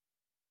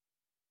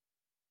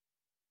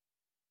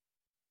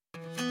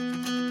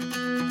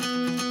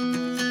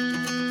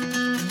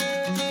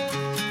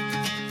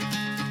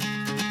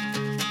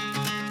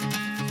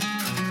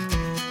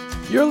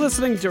You're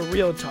listening to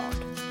Real Talk,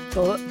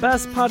 the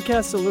best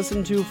podcast to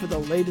listen to for the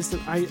latest.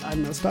 I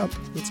messed up.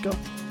 Let's go.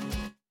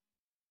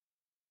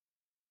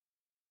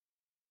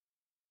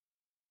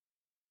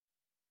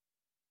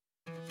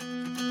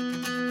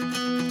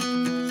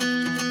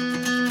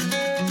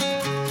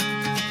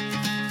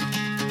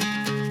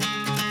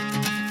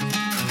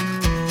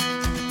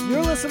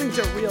 You're listening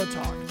to Real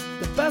Talk,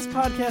 the best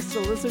podcast to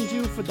listen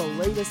to for the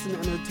latest in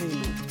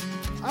entertainment.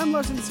 I'm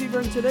Larson, Seaver,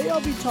 and today I'll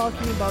be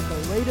talking about the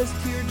latest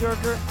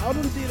tearjerker out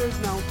in theaters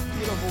now,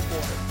 Beautiful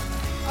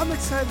Boy. I'm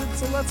excited,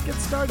 so let's get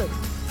started.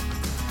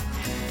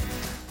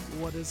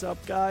 What is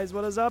up, guys?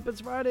 What is up? It's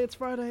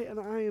Friday,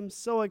 and I am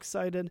so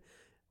excited.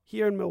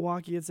 Here in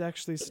Milwaukee, it's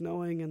actually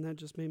snowing, and that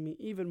just made me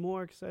even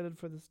more excited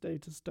for this day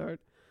to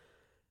start.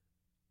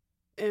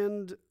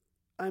 And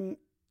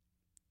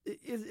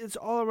it's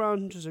all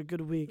around just a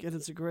good week, and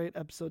it's a great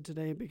episode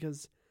today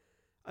because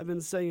I've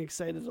been saying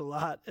excited a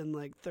lot in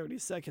like 30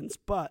 seconds,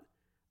 but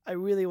I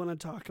really want to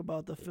talk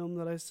about the film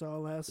that I saw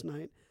last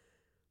night,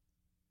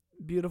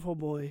 Beautiful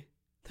Boy.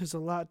 There's a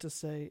lot to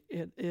say.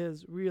 It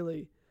is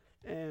really,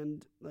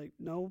 and like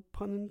no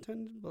pun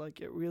intended, but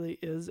like it really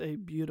is a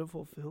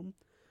beautiful film.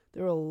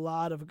 There are a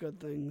lot of good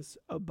things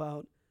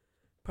about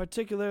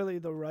particularly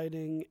the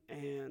writing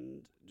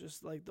and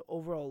just like the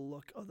overall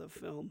look of the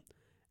film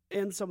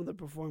and some of the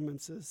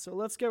performances. So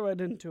let's get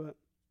right into it.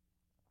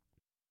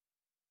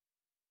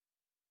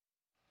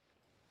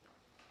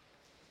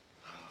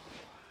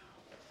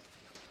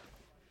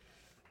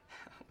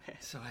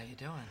 So how you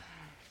doing?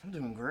 I'm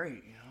doing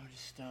great,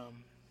 just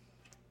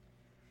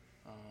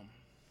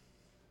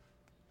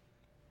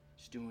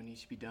doing what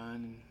needs to be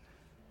done.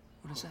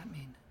 What does that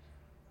mean?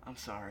 I'm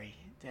sorry,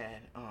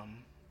 Dad. Why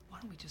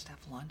don't we just have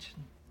lunch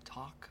and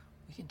talk?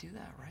 We can do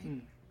that,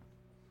 right?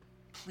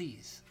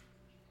 Please.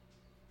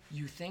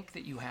 You think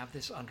that you have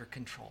this under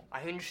control.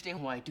 I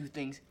understand why I do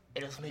things.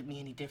 It doesn't make me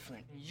any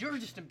different. You're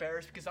just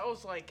embarrassed because I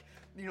was like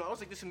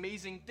this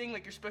amazing thing,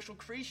 like your special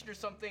creation or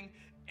something,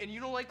 and you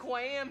don't like who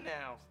I am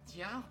now.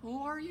 Yeah?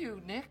 Who are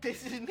you, Nick?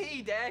 This is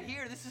me, Dad.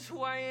 Here, this is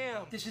who I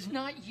am. This is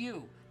not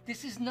you.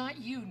 This is not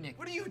you, Nick.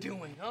 What are you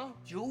doing, huh?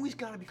 You always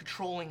gotta be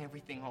controlling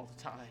everything all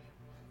the time.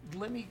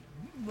 Let me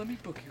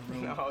book your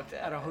room No, Dad.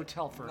 at a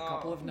hotel for a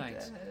couple of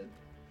nights. Dad.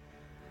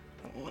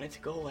 I don't want it to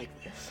go like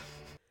this.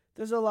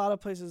 There's a lot of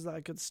places that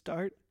I could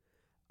start.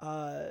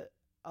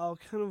 I'll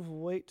kind of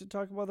wait to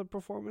talk about the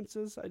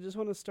performances. I just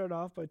want to start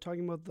off by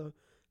talking about the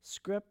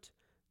script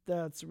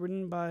that's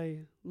written by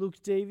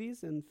Luke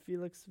Davies and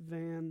Felix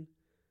Van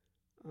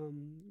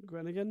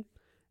Groningen.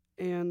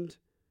 And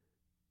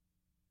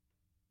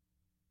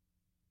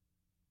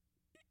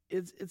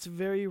it's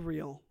very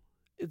real.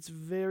 It's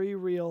very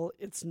real.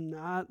 It's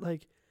not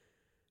like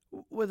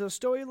with a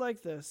story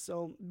like this.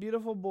 So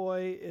Beautiful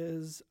Boy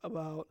is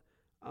about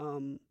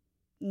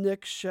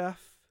Nick Sheff,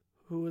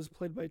 who is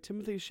played by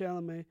Timothée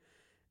Chalamet,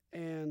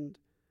 and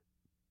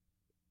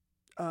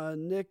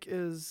Nick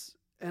is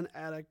an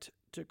addict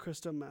to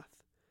crystal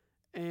meth,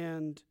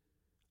 and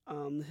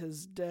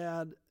his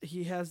dad,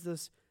 he has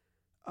this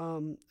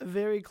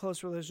very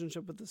close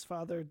relationship with his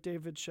father,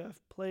 David Sheff,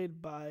 played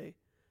by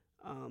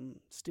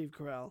Steve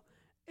Carell,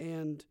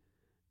 and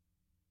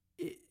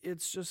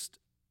it's just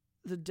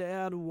the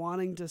dad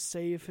wanting to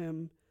save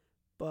him,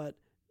 but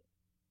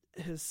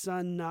his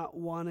son not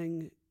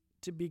wanting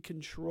to be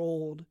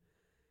controlled.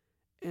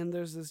 And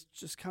there's this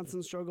just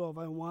constant struggle of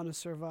I want to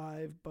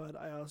survive, but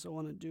I also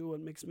want to do what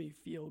makes me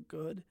feel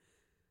good.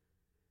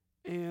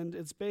 And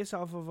it's based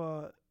off of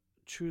a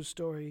true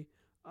story,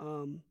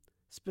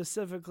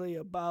 specifically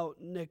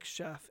about Nick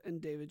Sheff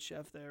and David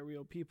Sheff. They are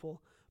real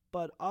people.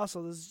 But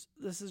also,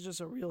 this is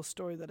just a real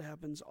story that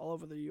happens all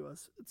over the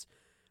U.S. It's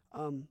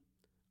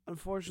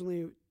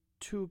unfortunately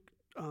too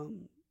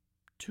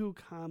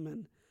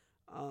common.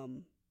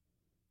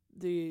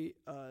 The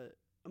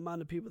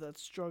amount of people that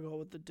struggle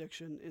with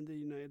addiction in the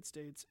United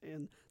States,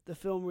 and the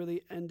film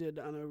really ended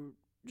on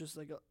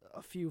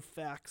a few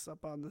facts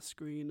up on the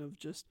screen of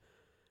just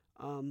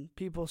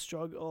people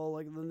struggle,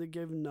 like then they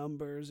give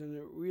numbers, and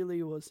it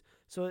really was,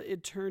 so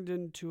it turned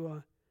into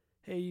a,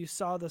 hey, you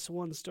saw this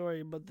one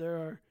story, but there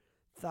are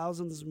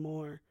thousands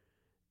more,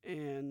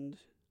 and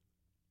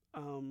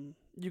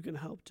you can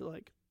help to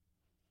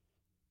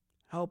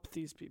help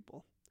these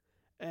people.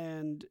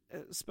 And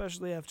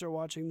especially after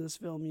watching this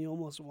film, you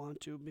almost want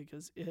to,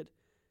 because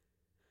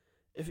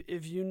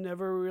if you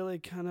never really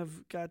kind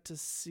of got to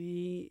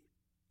see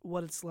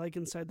what it's like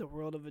inside the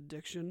world of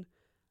addiction,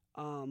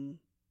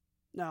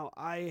 now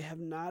I have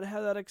not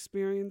had that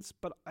experience,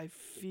 but I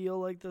feel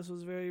like this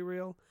was very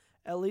real.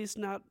 At least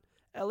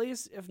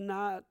if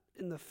not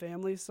in the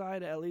family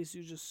side, at least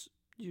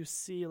you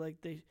see like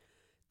they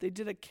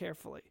did it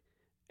carefully,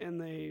 and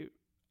they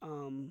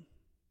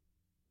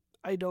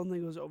I don't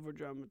think it was over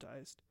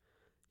dramatized.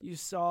 You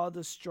saw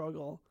the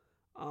struggle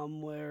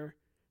where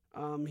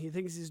he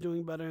thinks he's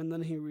doing better, and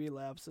then he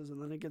relapses,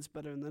 and then it gets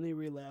better, and then he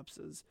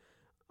relapses.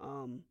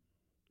 And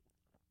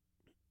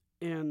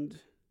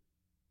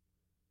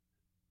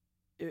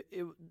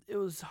it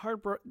was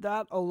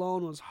that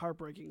alone was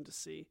heartbreaking to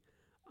see.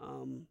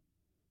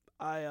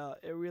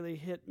 it really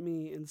hit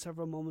me in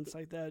several moments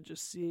like that,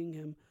 just seeing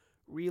him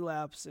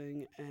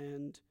relapsing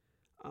and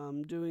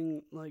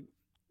doing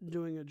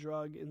a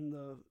drug in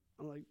the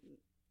like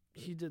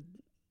he did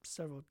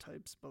several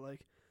types, but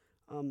like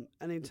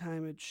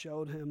anytime it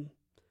showed him,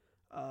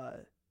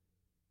 I'm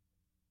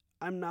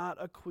not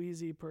a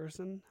queasy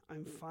person.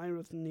 I'm fine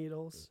with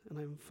needles and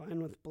I'm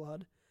fine with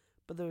blood,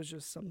 but there was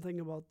just something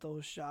about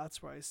those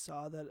shots where I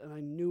saw that and I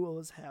knew what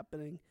was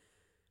happening,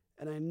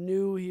 and I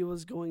knew he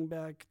was going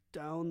back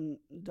down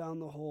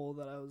the hole,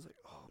 that I was like,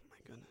 oh my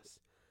goodness.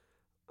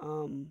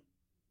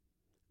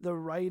 The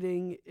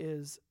writing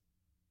is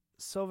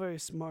so very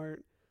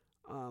smart.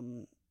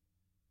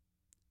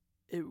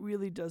 It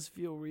really does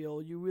feel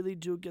real. You really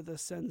do get the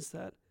sense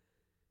that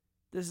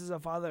this is a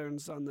father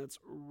and son that's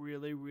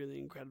really, really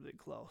incredibly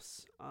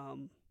close.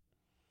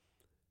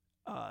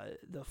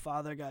 The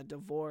father got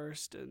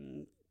divorced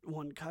and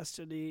won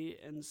custody,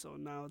 and so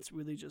now it's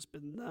really just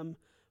been them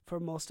for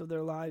most of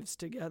their lives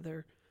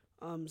together.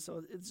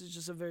 So it's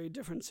just a very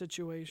different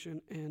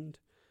situation, and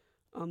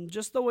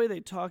just the way they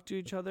talk to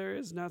each other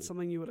is not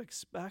something you would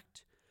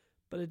expect,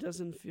 but it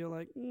doesn't feel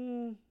like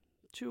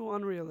too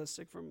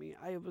unrealistic for me.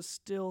 I was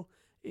still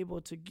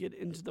able to get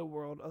into the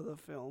world of the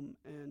film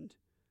and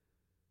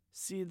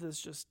see this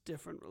just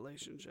different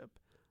relationship.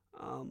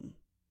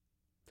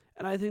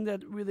 And I think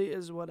that really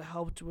is what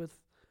helped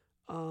with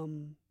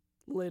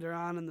later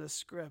on in the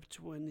script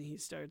when he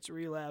starts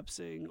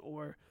relapsing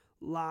or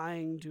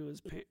lying to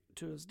his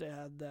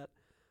dad, that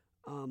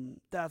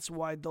that's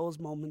why those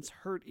moments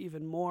hurt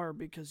even more,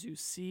 because you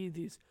see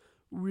these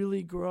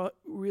really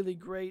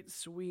great,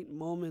 sweet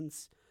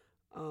moments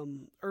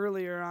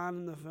earlier on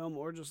in the film,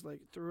 or just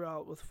like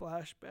throughout with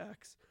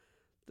flashbacks,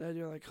 that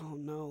you're like, oh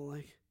no,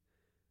 like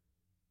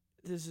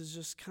this is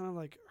just kind of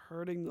like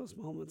hurting those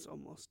moments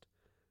almost.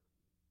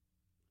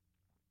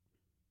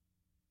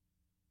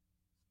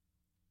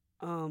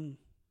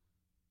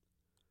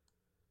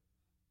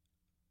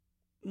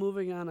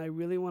 Moving on, I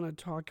really want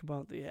to talk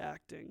about the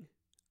acting.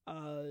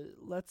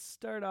 Let's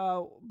start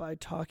out by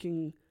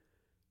talking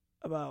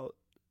about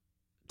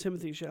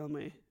Timothée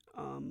Chalamet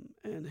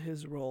and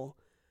his role.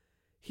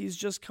 He's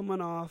just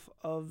coming off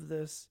of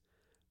this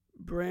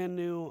brand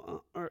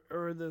new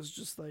or this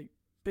just like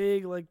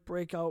big like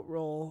breakout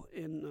role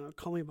in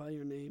Call Me by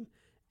Your Name,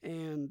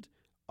 and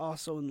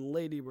also in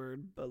Lady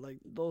Bird. But like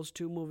those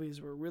two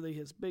movies were really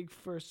his big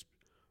first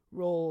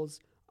roles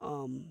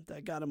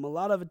that got him a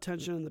lot of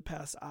attention in the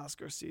past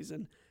Oscar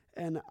season,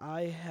 and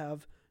I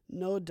have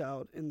no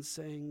doubt in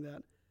saying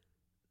that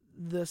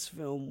this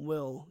film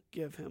will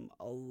give him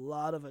a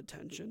lot of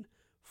attention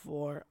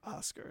for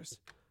Oscars.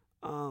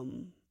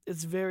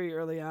 It's very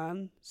early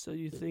on, so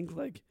you think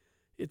like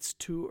it's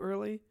too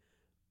early,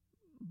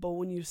 but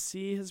when you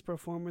see his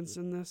performance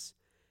in this,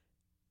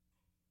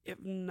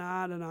 if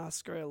not an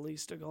Oscar, at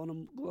least a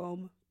Golden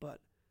Globe. But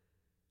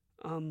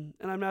and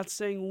I'm not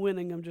saying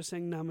winning, I'm just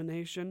saying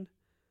nomination.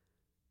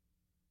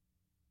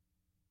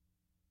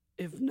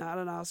 If not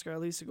an Oscar, at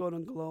least a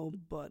Golden Globe.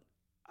 But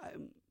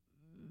I'm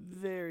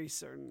very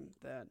certain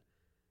that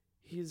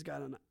he's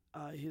got an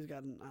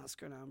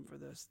Oscar nom for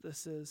this.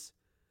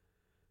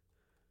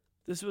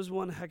 This was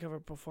one heck of a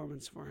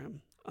performance for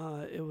him.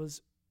 It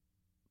was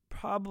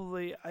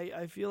probably,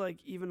 I feel like,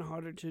 even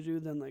harder to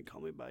do than like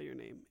Call Me by Your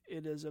Name.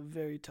 It is a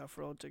very tough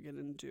role to get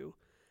into,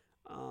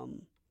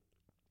 and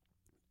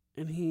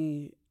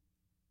he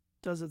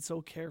does it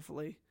so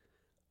carefully.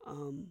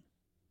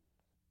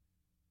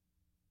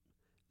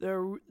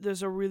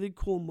 There's a really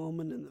cool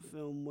moment in the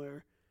film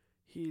where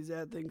he's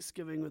at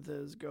Thanksgiving with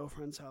his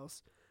girlfriend's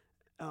house,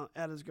 and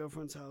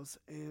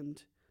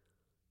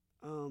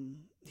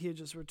he had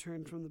just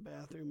returned from the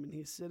bathroom, and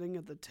he's sitting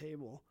at the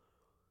table,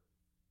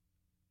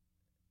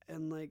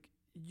 and like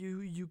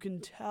you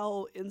can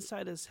tell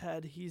inside his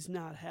head he's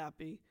not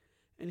happy,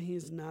 and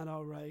he's not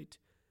all right.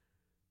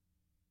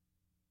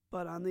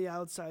 But on the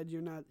outside,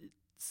 you're not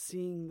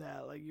seeing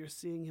that. Like you're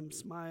seeing him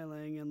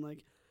smiling, and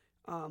like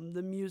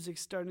the music's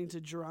starting to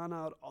drown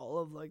out all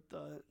of like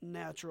the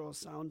natural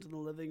sound in the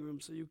living room,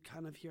 so you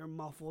kind of hear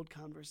muffled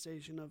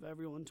conversation of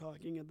everyone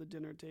talking at the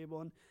dinner table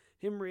and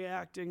him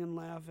reacting and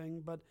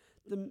laughing, but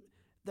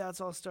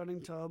that's all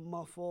starting to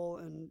muffle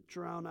and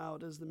drown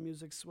out as the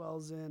music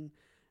swells in,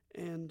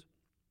 and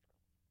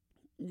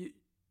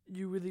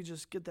you really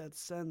just get that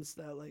sense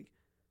that like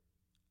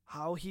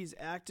how he's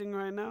acting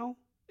right now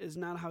is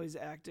not how he's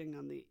acting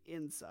on the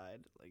inside.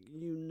 Like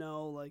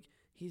like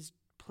he's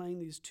playing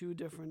these two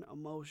different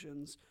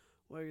emotions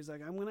where he's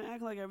like, I'm going to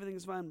act like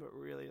everything's fine, but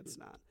really it's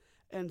not.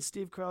 And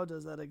Steve Carell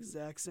does that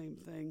exact same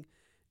thing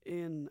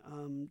in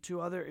two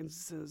other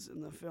instances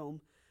in the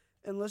film.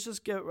 And let's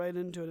just get right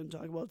into it and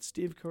talk about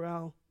Steve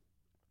Carell.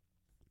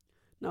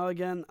 Now,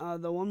 again,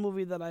 the one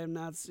movie that I have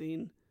not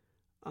seen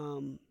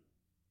from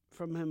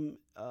him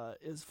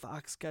is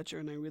Foxcatcher,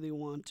 and I really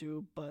want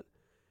to, but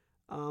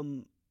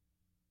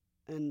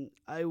and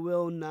I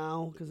will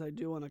now because I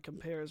do want to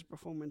compare his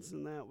performance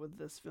in that with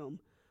this film.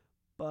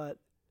 But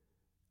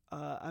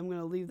I'm going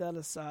to leave that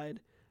aside.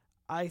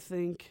 I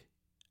think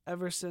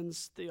ever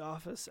since The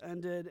Office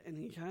ended and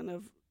he kind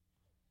of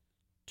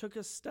took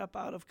a step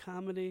out of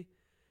comedy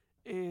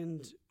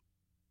and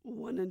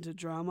went into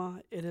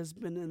drama, it has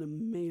been an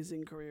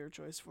amazing career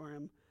choice for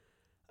him.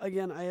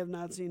 Again, I have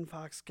not seen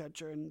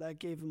Foxcatcher, and that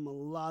gave him a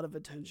lot of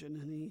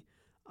attention,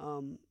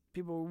 and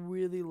people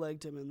really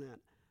liked him in that.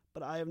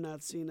 But I have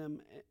not seen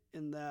him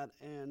in that,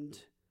 and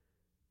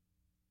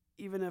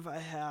even if I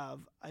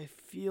have, I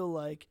feel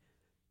like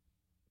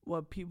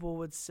what people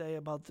would say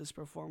about this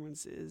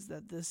performance is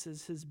that this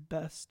is his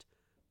best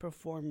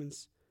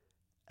performance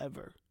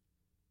ever.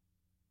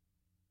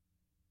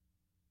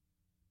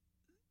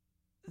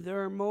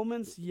 There are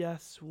moments,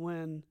 yes,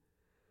 when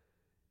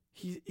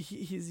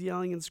he's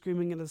yelling and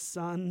screaming at his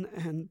son,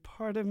 and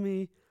part of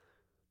me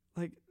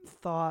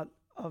thought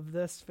of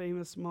this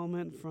famous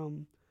moment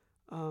from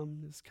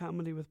his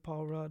comedy with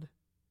Paul Rudd.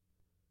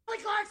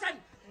 Larson!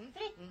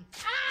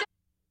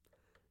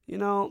 You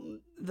know,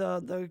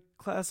 the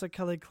classic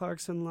Kelly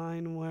Clarkson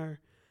line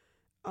where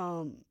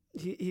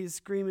he's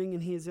screaming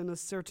and he's in a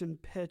certain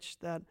pitch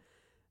that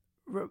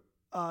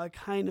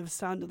kind of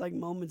sounded like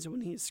moments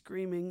when he's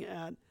screaming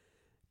at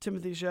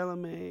Timothée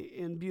Chalamet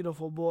in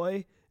Beautiful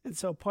Boy. And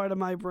so part of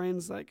my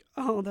brain's like,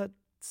 oh, that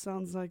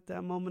sounds like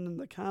that moment in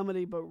the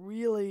comedy. But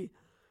really,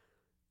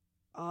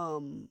 I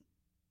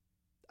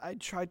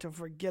tried to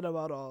forget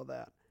about all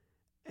that.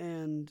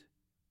 And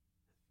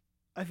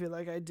I feel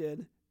like I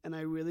did. And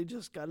I really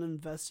just got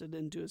invested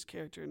into his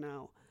character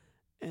now.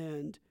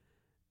 And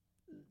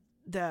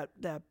that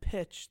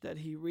pitch that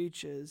he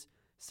reaches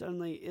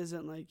suddenly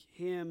isn't like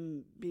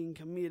him being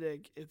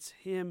comedic. It's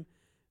him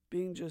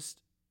being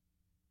just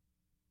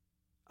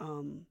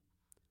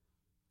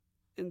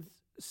in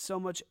so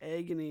much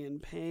agony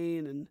and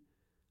pain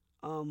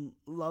and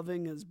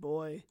loving his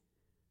boy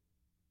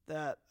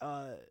that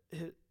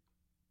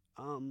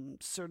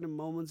certain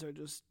moments are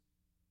just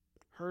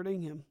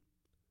hurting him.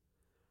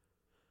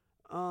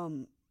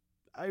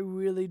 I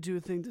really do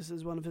think this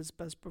is one of his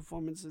best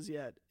performances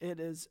yet. It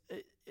is.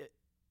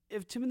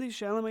 If Timothée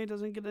Chalamet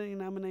doesn't get any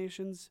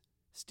nominations,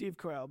 Steve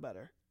Carell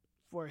better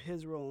for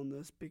his role in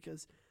this,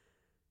 because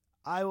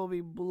I will be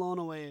blown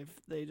away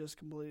if they just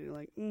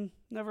completely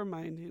never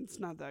mind, it's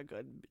not that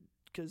good.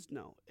 Because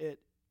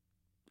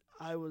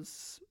I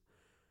was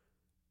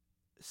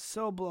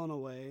so blown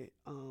away.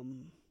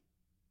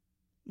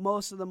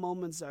 Most of the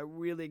moments that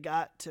really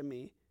got to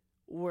me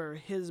were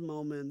his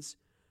moments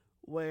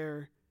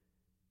where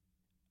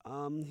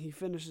he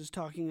finishes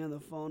talking on the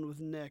phone with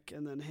Nick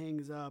and then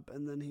hangs up,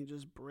 and then he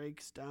just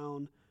breaks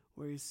down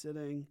where he's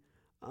sitting.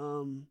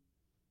 And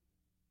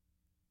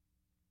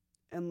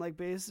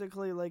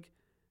basically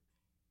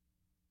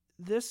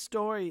this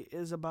story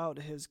is about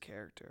his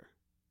character.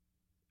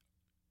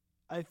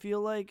 I feel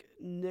like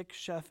Nick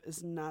Sheff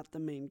is not the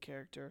main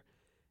character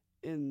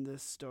in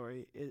this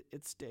story.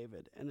 It's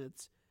David, and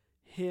it's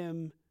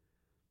him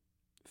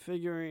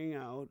figuring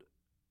out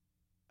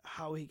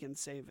how he can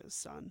save his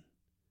son.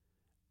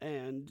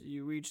 And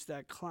you reach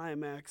that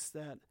climax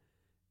that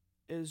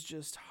is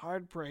just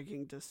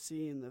heartbreaking to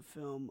see in the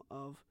film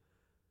of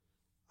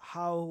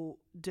how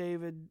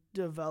David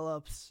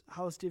develops,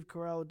 how Steve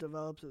Carell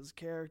develops his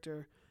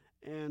character,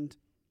 and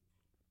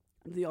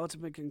the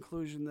ultimate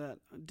conclusion that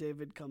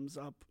David comes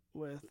up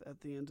with at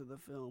the end of the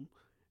film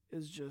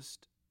is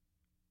just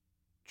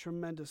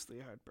tremendously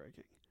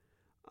heartbreaking.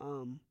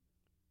 And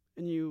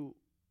you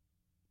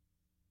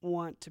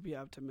want to be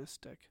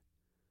optimistic,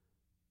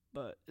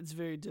 but it's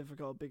very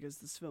difficult because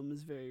this film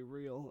is very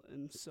real,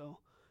 and so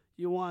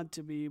you want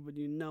to be, but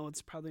you know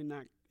it's probably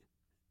not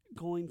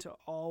going to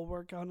all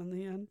work out in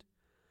the end.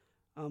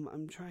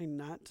 I'm trying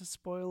not to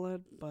spoil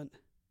it, but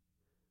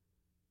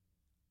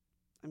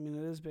I mean,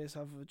 it is based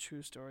off of a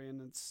true story,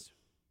 and it's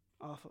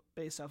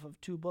based off of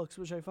 2 books,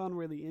 which I found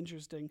really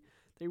interesting.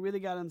 They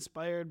really got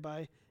inspired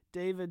by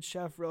David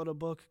Sheff wrote a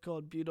book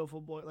called Beautiful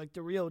Boy, like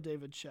the real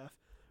David Sheff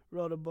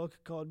wrote a book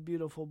called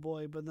Beautiful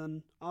Boy, but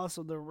then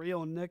also the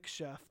real Nick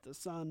Sheff, the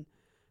son,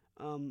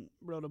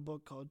 wrote a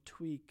book called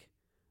Tweak.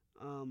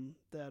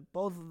 That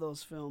both of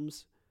those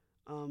films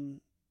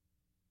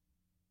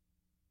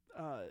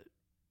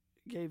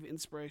gave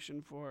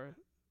inspiration for,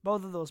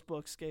 both of those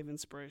books gave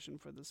inspiration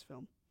for this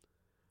film.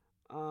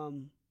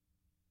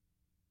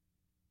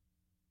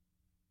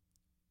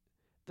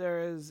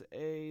 There is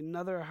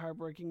another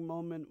heartbreaking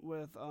moment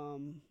with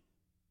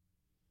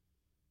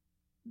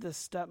the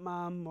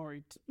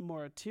stepmom,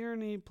 Maura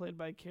Tierney, played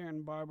by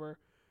Karen Barber,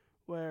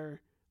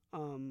 where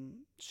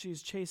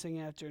she's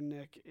chasing after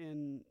Nick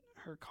in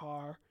her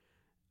car,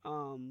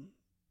 and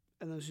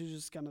then she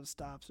just kind of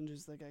stops and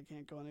she's like, I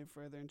can't go any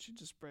further, and she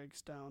just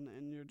breaks down,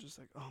 and you're just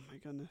like, oh my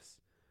goodness.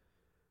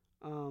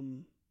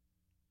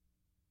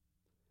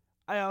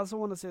 I also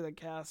want to say the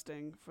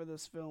casting for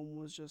this film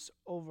was just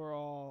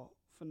overall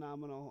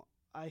phenomenal.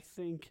 I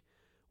think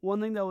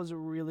one thing that was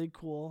really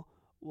cool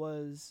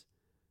was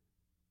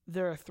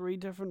there are 3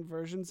 different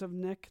versions of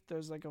Nick.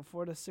 There's like a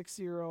 4 to 6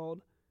 year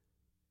old,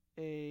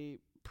 a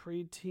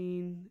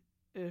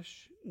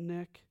preteen-ish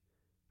Nick,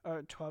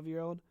 or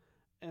 12-year-old,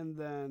 and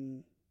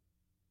then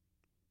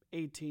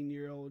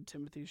 18-year-old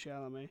Timothy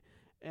Chalamet,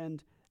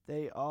 and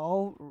they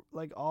all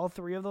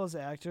three of those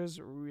actors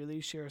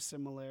really share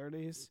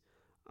similarities,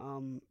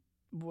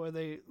 where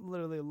they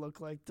literally look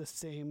like the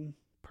same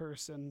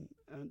person,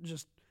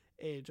 just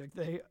age. Like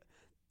they,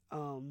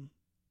 and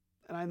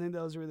I think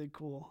that was really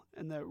cool,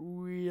 and that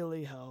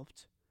really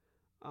helped.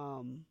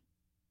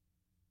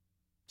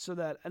 So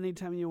that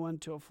anytime you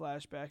went to a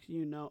flashback,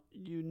 you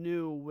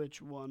knew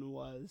which one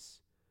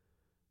was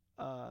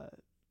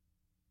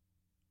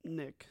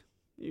Nick.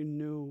 You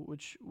knew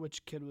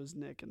which kid was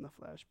Nick in the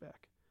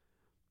flashback.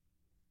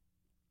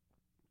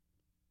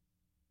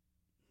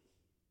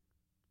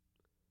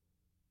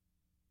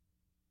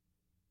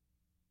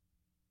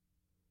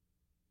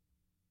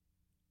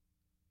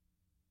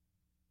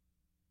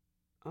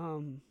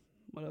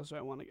 What else do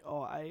I want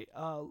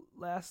to?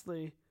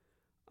 Lastly,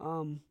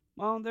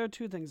 well, there are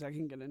two things I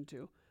can get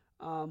into.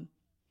 I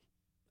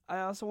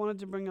also wanted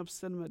to bring up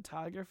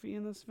cinematography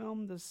in this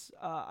film.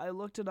 I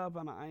looked it up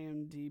on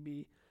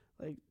IMDb,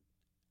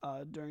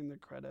 during the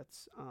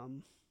credits,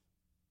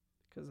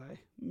 because I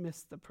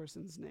missed the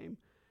person's name,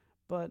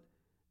 but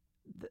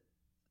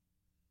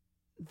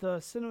the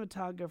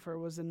cinematographer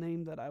was a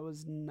name that I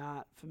was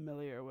not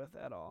familiar with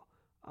at all.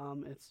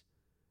 It's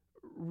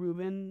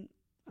Ruben.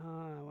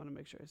 I want to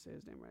make sure I say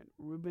his name right.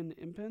 Ruben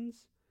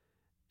Impens,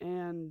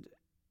 and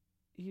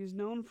he's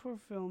known for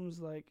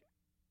films like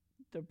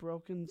The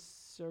Broken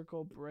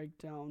Circle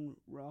Breakdown,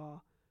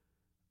 Raw,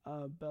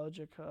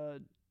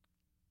 Belgica,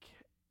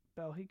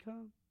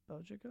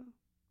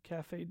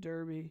 Cafe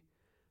Derby,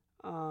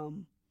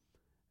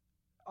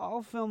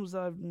 all films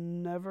that I've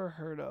never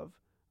heard of.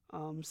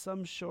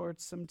 Some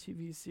shorts, some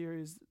TV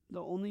series.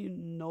 The only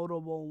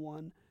notable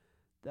one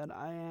that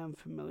I am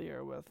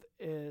familiar with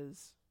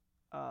is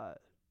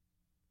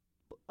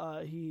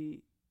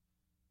he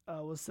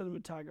was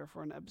cinematographer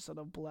for an episode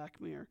of Black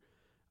Mirror,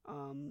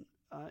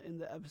 in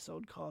the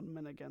episode called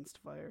Men Against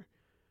Fire,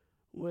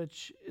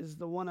 which is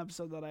the one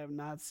episode that I have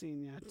not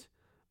seen yet.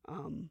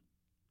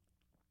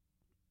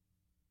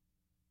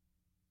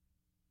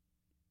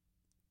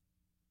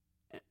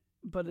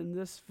 But in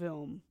this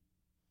film,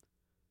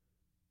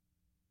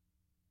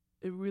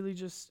 it really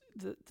just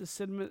the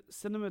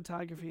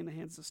cinematography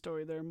enhanced the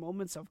story. There are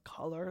moments of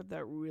color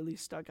that really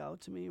stuck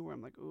out to me where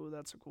I'm like, "Ooh,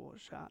 that's a cool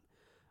shot."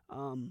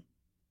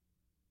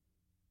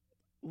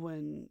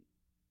 When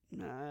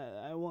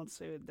I won't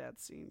say that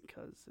scene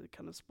because it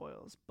kind of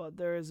spoils, but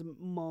there is a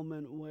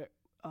moment where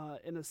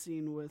in a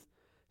scene with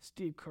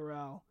Steve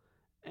Carell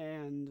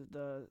and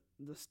the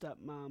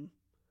stepmom,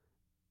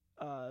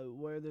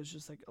 where there's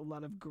just like a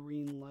lot of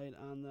green light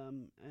on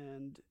them,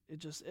 and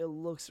it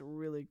looks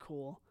really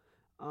cool.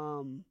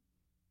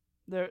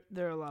 There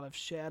are a lot of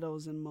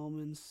shadows in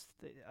moments.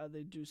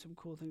 They do some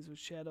cool things with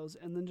shadows,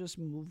 and then just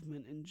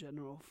movement in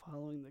general,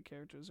 following the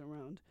characters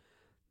around,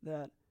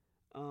 that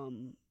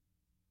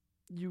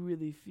you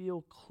really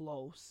feel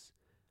close.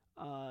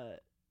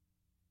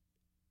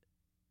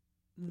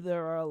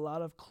 There are a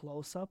lot of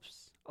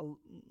close-ups.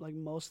 Like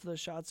most of the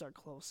shots are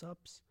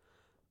close-ups.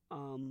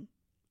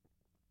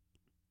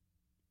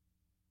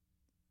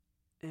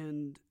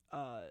 And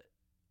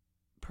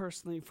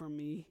personally for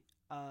me,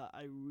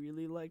 I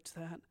really liked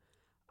that.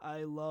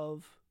 I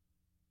love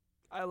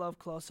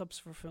close-ups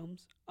for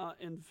films.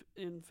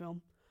 In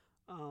film,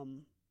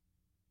 I'm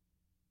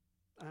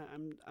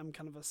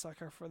kind of a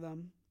sucker for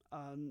them.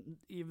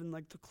 Even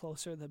like the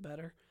closer the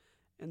better.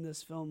 In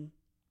this film,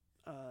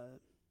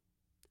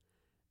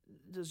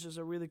 there's just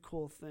a really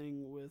cool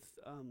thing with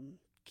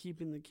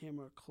keeping the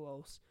camera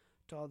close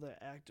to all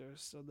the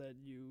actors so that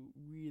you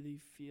really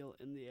feel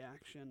in the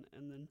action,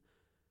 and then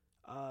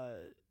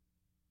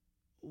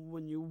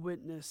when you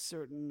witness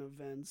certain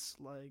events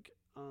like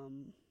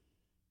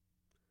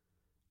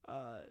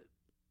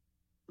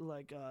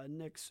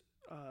Nick's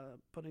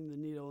putting the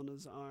needle in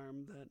his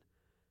arm, that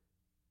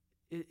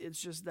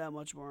it's just that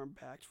much more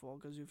impactful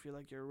because you feel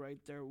like you're right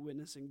there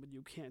witnessing, but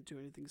you can't do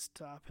anything to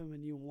stop him,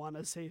 and you want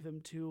to save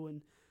him too.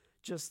 And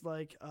just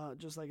like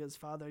his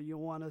father, you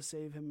want to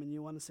save him, and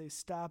you want to say,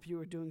 "Stop! You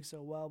were doing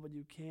so well," but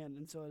you can't,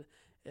 and so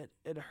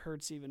it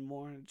hurts even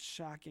more, and it's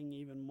shocking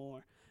even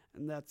more.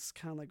 And that's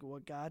kind of like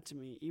what got to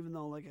me. Even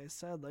though, like I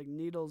said, like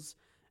needles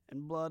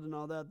and blood and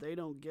all that, they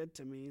don't get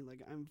to me.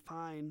 Like I'm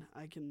fine.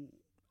 I can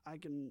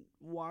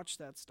watch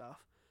that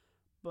stuff,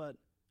 but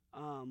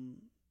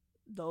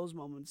those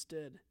moments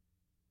did.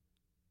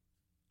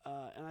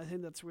 And I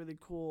think that's really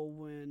cool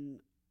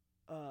when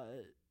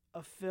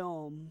a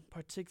film,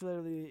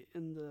 particularly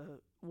in the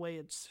way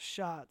it's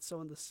shot, so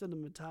in the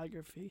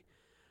cinematography,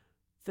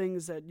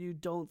 things that you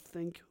don't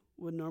think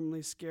would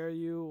normally scare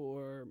you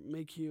or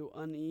make you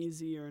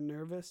uneasy or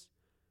nervous,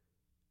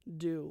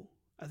 do.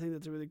 I think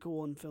that's really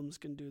cool when films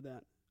can do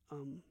that.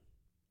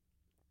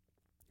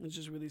 It's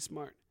just really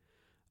smart.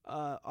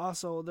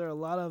 Also, there are a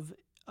lot of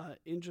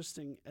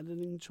interesting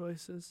editing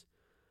choices.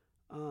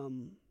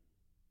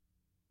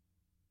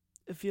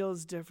 It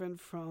feels different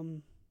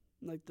from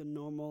like the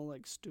normal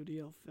like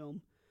studio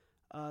film.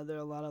 There are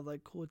a lot of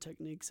like cool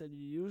techniques that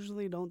you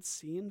usually don't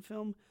see in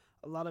film.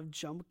 A lot of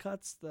jump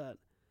cuts that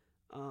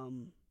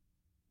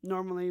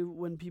Normally,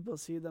 when people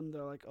see them,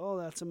 they're like, "Oh,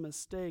 that's a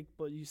mistake,"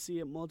 but you see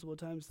it multiple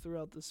times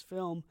throughout this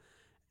film,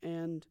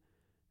 and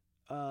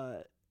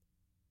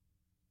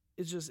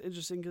it's just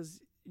interesting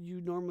because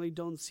you normally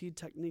don't see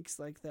techniques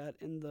like that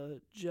in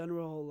the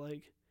general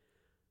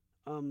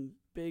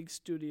big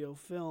studio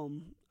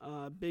film,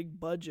 big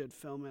budget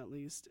film at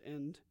least,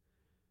 and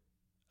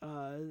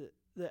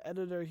the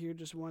editor here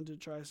just wanted to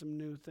try some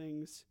new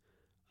things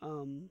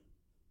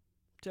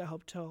to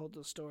help tell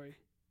the story,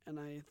 and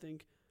I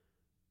think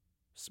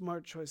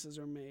smart choices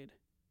are made.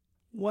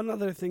 One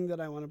other thing that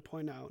I want to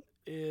point out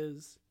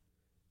is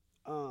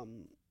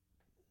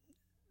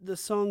the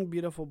song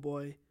 "Beautiful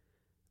Boy"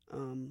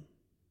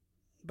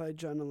 by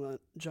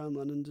John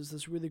Lennon does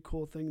this really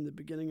cool thing in the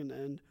beginning and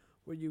end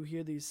where you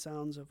hear these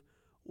sounds of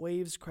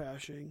waves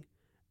crashing,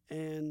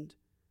 and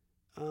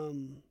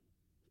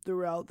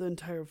throughout the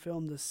entire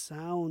film, the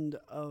sound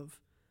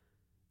of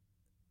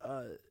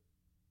let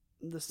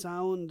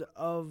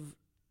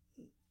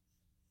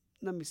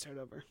me start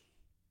over.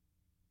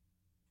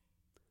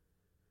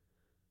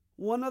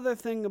 One other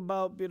thing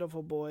about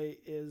Beautiful Boy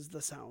is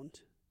the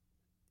sound.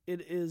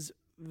 It is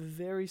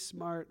very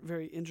smart,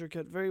 very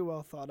intricate, very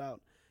well thought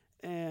out.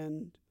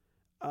 And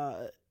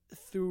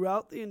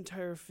throughout the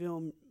entire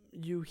film,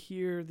 you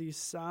hear these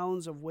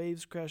sounds of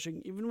waves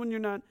crashing, even when you're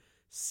not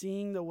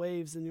seeing the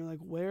waves, and you're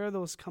like, where are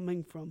those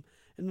coming from?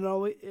 And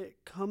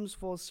it comes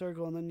full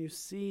circle, and then you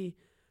see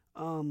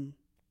in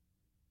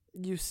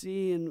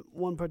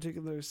one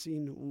particular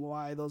scene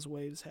why those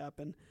waves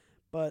happen.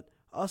 But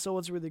also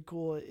what's really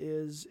cool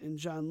is in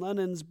John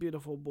Lennon's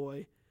Beautiful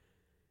Boy,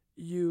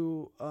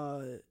 you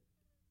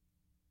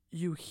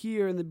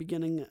hear in the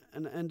beginning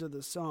and end of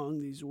the song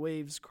these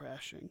waves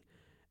crashing.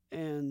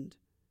 And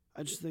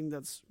I just think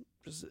that's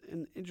just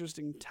an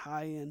interesting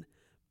tie-in.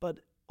 But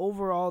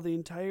overall, the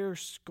entire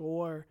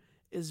score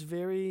is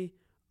very...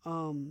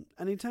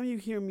 anytime you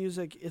hear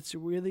music, it's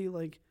really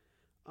like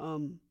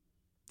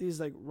these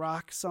like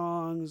rock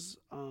songs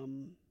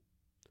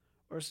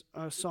or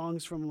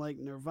songs from like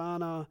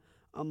Nirvana,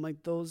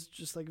 like those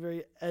just like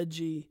very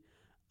edgy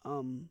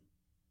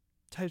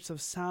types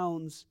of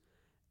sounds.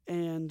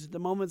 And the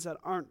moments that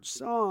aren't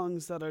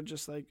songs, that are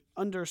just like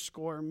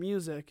underscore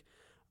music,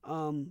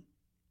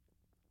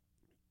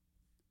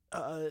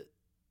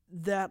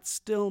 that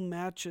still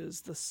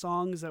matches the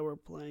songs that we're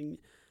playing.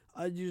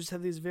 You just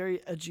have these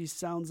very edgy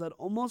sounds that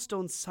almost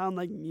don't sound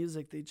like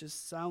music. They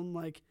just sound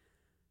like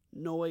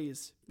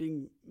noise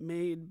being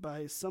made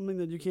by something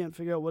that you can't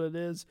figure out what it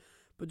is,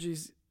 but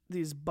just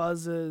these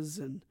buzzes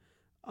and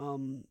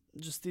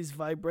just these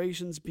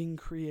vibrations being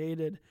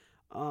created.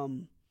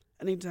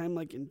 Anytime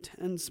like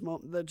intense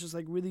that just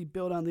like really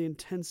build on the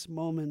intense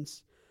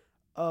moments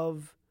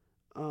of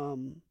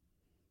the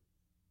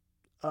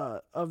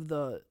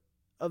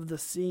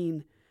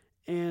scene.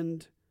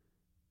 And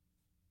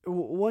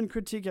one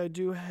critique I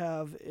do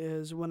have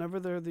is whenever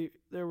there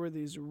were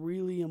these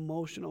really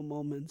emotional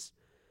moments,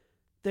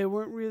 they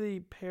weren't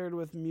really paired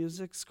with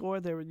music score.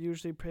 They were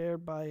usually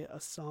paired by a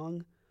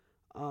song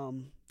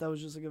that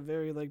was just like a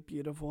very like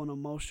beautiful and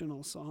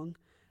emotional song.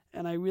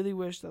 And I really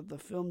wish that the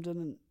film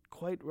didn't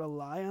quite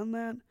rely on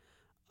that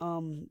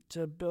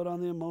to build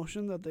on the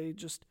emotion, that they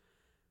just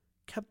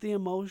kept the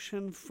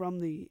emotion from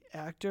the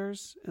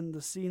actors and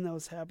the scene that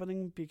was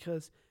happening,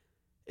 because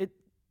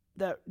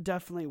that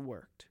definitely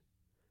worked.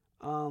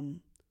 There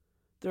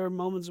were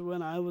moments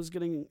when I was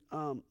getting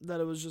that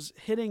it was just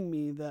hitting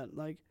me that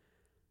like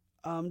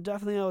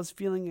definitely I was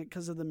feeling it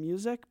because of the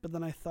music, but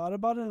then I thought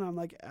about it and I'm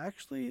like,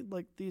 actually,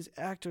 like these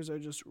actors are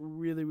just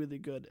really, really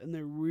good, and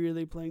they're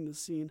really playing the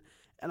scene,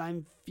 and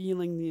I'm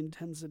feeling the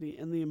intensity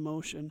and the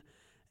emotion.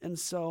 And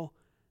so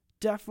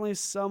definitely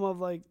some of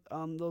like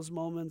those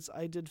moments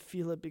I did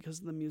feel it because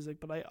of the music,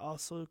 but I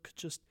also could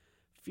just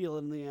feel it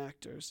in the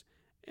actors.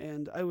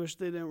 And I wish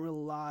they didn't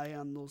rely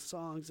on those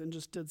songs and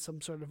just did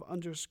some sort of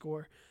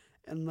underscore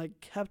and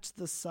like kept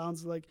the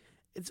sounds. Like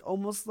it's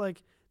almost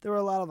like there were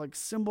a lot of like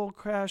cymbal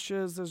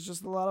crashes. There's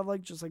just a lot of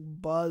like just like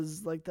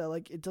buzz like that.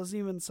 Like it doesn't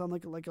even sound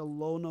like a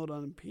low note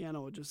on a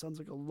piano. It just sounds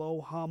like a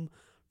low hum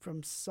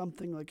from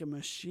something like a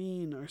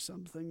machine or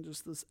something.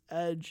 Just this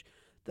edge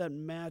that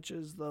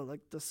matches the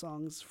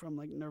songs from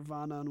like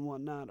Nirvana and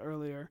whatnot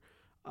earlier.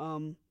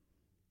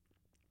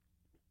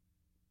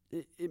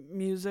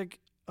 Music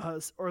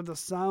or the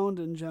sound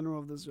in general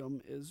of this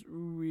film is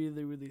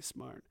really, really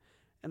smart,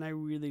 and I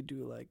really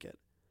do like it.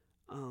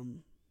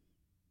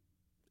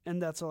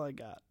 And that's all I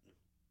got.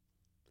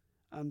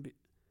 And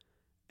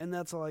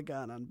that's all I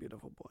got on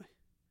Beautiful Boy.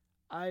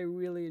 I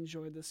really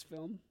enjoyed this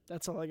film.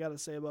 That's all I got to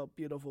say about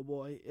Beautiful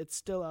Boy. It's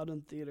still out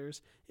in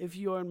theaters. If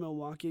you are in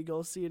Milwaukee,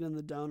 go see it in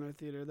the Downer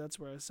Theater. That's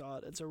where I saw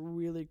it. It's a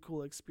really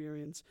cool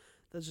experience.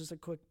 That's just a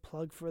quick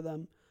plug for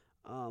them.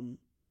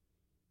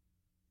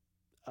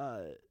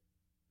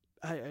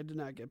 I did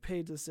not get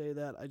paid to say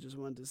that. I just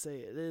wanted to say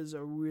it is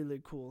a really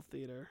cool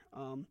theater,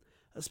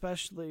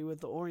 especially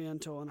with the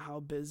Oriental and how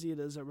busy it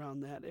is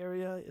around that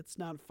area. It's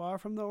not far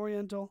from the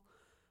Oriental,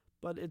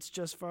 but it's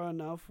just far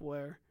enough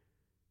where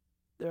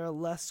there are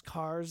less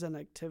cars and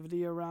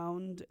activity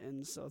around,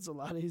 and so it's a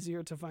lot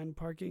easier to find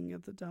parking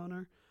at the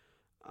downer.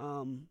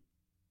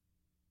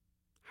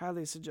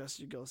 Highly suggest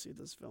you go see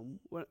this film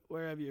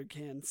wherever you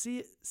can. See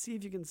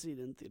if you can see it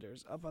in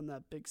theaters, up on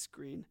that big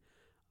screen,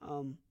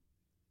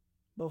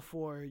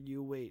 before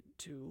you wait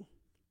to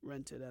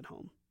rent it at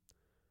home.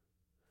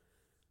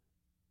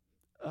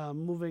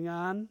 Moving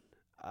on,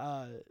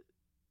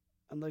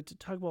 I'd like to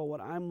talk about what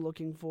I'm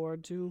looking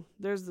forward to.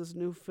 There's this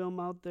new film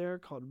out there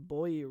called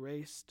Boy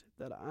Erased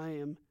that I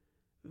am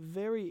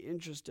very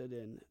interested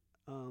in.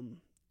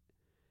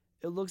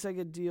 It looks like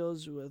it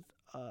deals with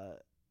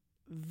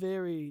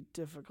very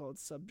difficult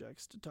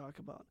subjects to talk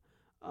about.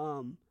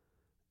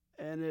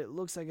 And it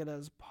looks like it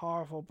has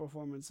powerful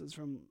performances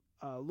from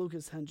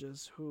Lucas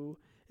Hedges, who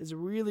is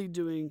really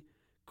doing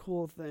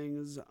cool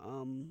things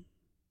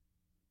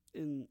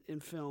in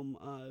film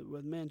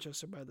with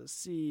Manchester by the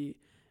Sea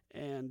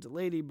and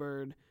Lady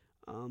Bird,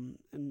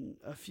 and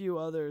a few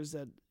others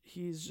that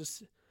he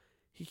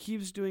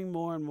keeps doing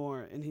more and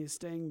more, and he's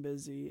staying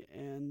busy,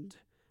 and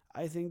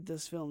I think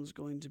this film is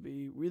going to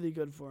be really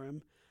good for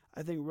him.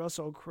 I think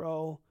Russell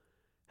Crowe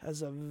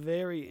has a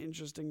very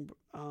interesting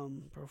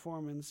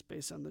performance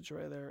based on the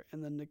trailer,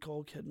 and then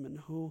Nicole Kidman,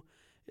 who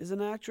is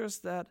an actress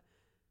that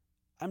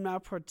I'm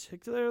not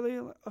particularly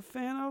a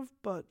fan of,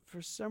 but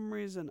for some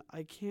reason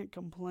I can't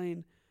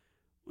complain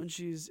when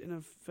she's in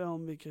a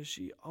film because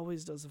she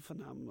always does a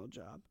phenomenal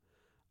job.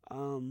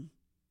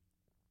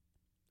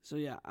 So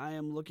yeah, I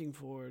am looking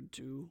forward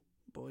to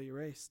Boy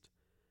Erased.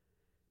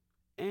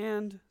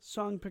 And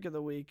song pick of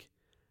the week.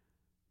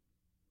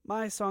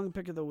 My song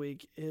pick of the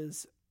week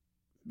is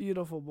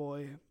Beautiful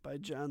Boy by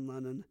John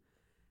Lennon.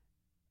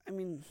 I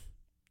mean,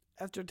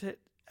 after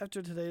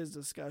today's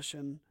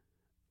discussion,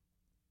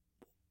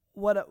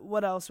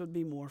 what else would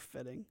be more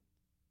fitting?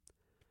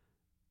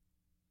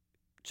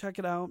 Check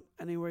it out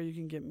anywhere you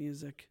can get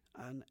music,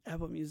 on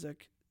Apple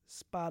Music,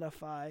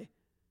 Spotify,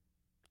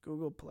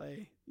 Google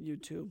Play,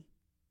 YouTube.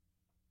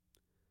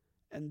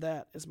 And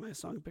that is my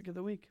song pick of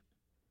the week.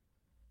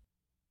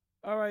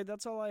 All right,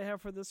 that's all I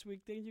have for this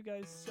week. Thank you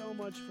guys so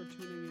much for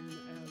tuning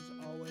in,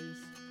 as always.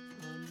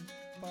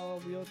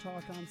 Follow Real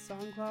Talk on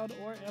SoundCloud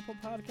or Apple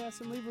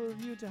Podcasts and leave a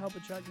review to help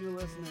attract new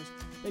listeners.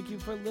 Thank you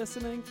for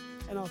listening,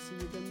 and I'll see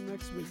you again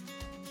next week.